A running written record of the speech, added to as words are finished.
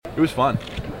It was fun.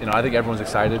 I think everyone's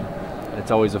excited. It's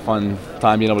always a fun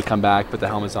time being able to come back, put the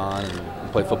helmets on,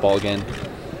 and play football again.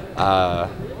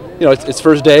 It's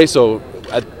first day, so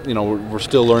we're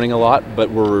still learning a lot, but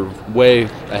we're way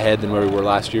ahead than where we were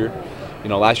last year.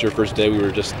 Last year, first day, we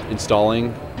were just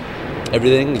installing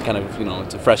everything, and kind of,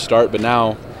 it's a fresh start. But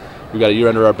now we got a year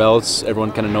under our belts.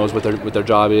 Everyone kind of knows what their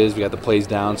job is. We got the plays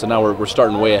down, so now we're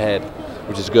starting way ahead,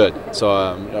 which is good.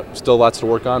 So still lots to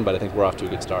work on, but I think we're off to a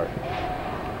good start.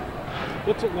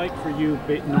 What's it like for you,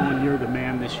 knowing you're the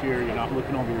man this year? You're not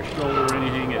looking over your shoulder or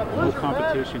anything. At no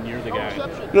competition, you're the guy.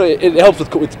 It helps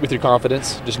with your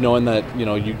confidence, just knowing that you're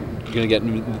going to get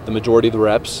the majority of the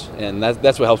reps, and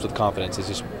that's what helps with confidence. Is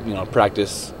just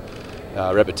practice,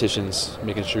 repetitions,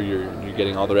 making sure you're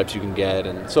getting all the reps you can get,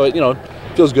 and so it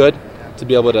feels good to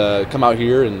be able to come out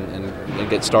here and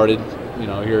get started.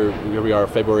 Here we are,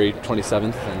 February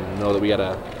 27th, and know that we got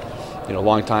a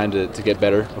long time to get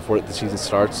better before the season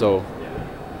starts. So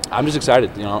I'm just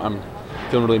excited. I'm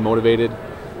feeling really motivated,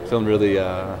 feeling really,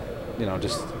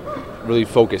 just really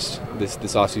focused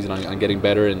this off season on getting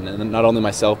better, and not only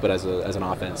myself, but as an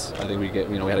offense. I think we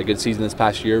had a good season this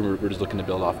past year. We're just looking to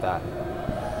build off that.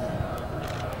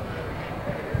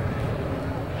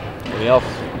 Anything else?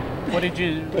 What did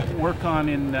you work on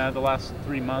in the last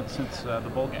 3 months since the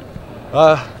bowl game?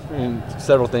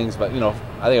 Several things, but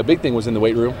I think a big thing was in the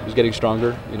weight room. Was getting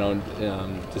stronger.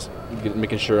 Just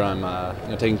making sure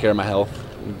I'm taking care of my health.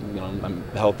 I'm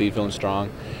healthy, feeling strong,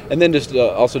 and then just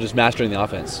also just mastering the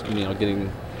offense.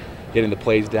 Getting the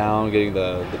plays down, getting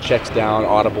the checks down,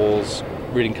 audibles,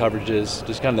 reading coverages,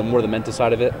 just kind of more the mental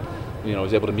side of it. I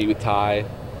was able to meet with Ty,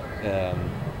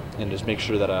 and just make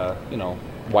sure that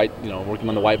working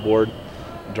on the whiteboard,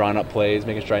 drawing up plays,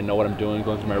 making sure I know what I'm doing,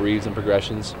 going through my reads and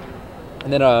progressions.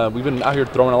 And then we've been out here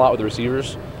throwing a lot with the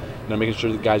receivers, making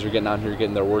sure the guys are getting out here,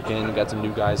 getting their work in. We've got some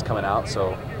new guys coming out,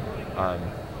 so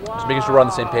just making sure we're on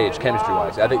the same page,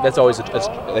 chemistry-wise. I think that's always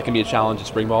that can be a challenge at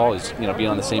spring ball, is being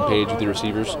on the same page with the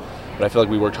receivers. But I feel like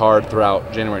we worked hard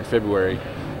throughout January and February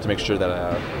to make sure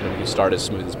that we can start as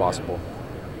smooth as possible.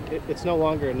 It's no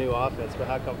longer a new offense, but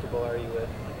how comfortable are you with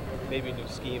maybe new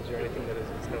schemes or anything that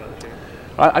is going on this year?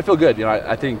 I feel good.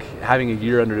 I think having a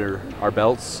year under our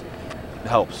belts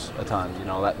helps a ton.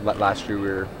 Last year we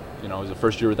were, it was the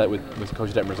first year with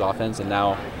Coach Detmer's offense, and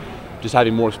now just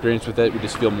having more experience with it, we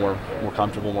just feel more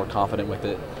comfortable, more confident with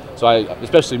it. So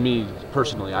especially me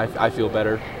personally, I feel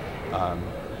better.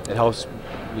 It helps,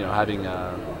 having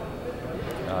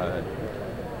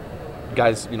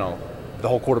guys, the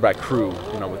whole quarterback crew,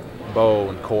 with Bo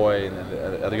and Coy and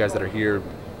the other guys that are here,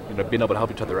 being able to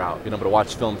help each other out, being able to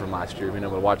watch film from last year, being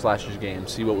able to watch last year's game,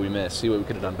 see what we missed, see what we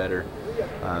could have done better,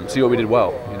 see what we did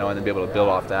well, and then be able to build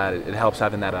off that. It helps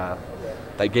having that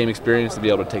game experience to be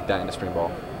able to take that into spring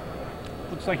ball.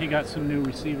 Looks like you got some new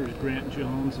receivers, Grant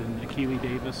Jones and Keely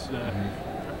Davis.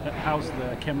 How's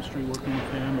the chemistry working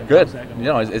with them? And good. How's that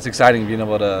going? It's exciting being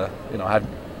able to have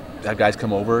guys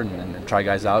come over and try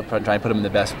guys out, try and put them in the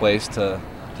best place to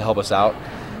help us out.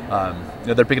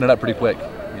 They're picking it up pretty quick,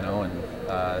 and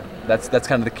that's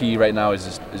kind of the key right now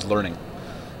is learning,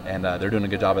 and they're doing a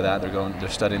good job of that. They're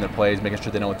studying their plays, making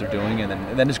sure they know what they're doing,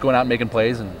 and then just going out and making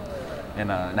plays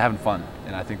and having fun.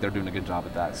 And I think they're doing a good job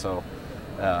at that. So,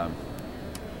 the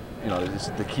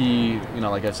key,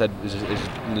 like I said, is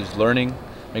just learning,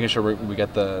 making sure we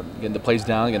getting the plays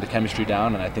down, getting the chemistry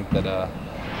down, and I think that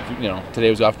today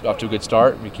was off to a good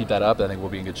start. We keep that up, I think we'll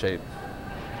be in good shape.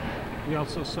 We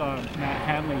also saw Matt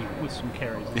Hadley with some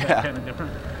carries. Is that kind of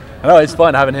different? I know it's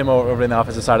fun having him over in the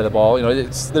offensive side of the ball.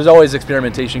 There's always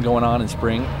experimentation going on in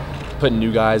spring, putting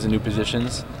new guys in new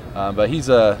positions. But he's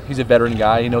a veteran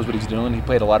guy. He knows what he's doing. He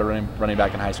played a lot of running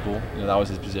back in high school. That was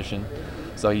his position.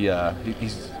 So he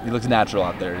looks natural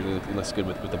out there. He looks good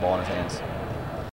with the ball in his hands.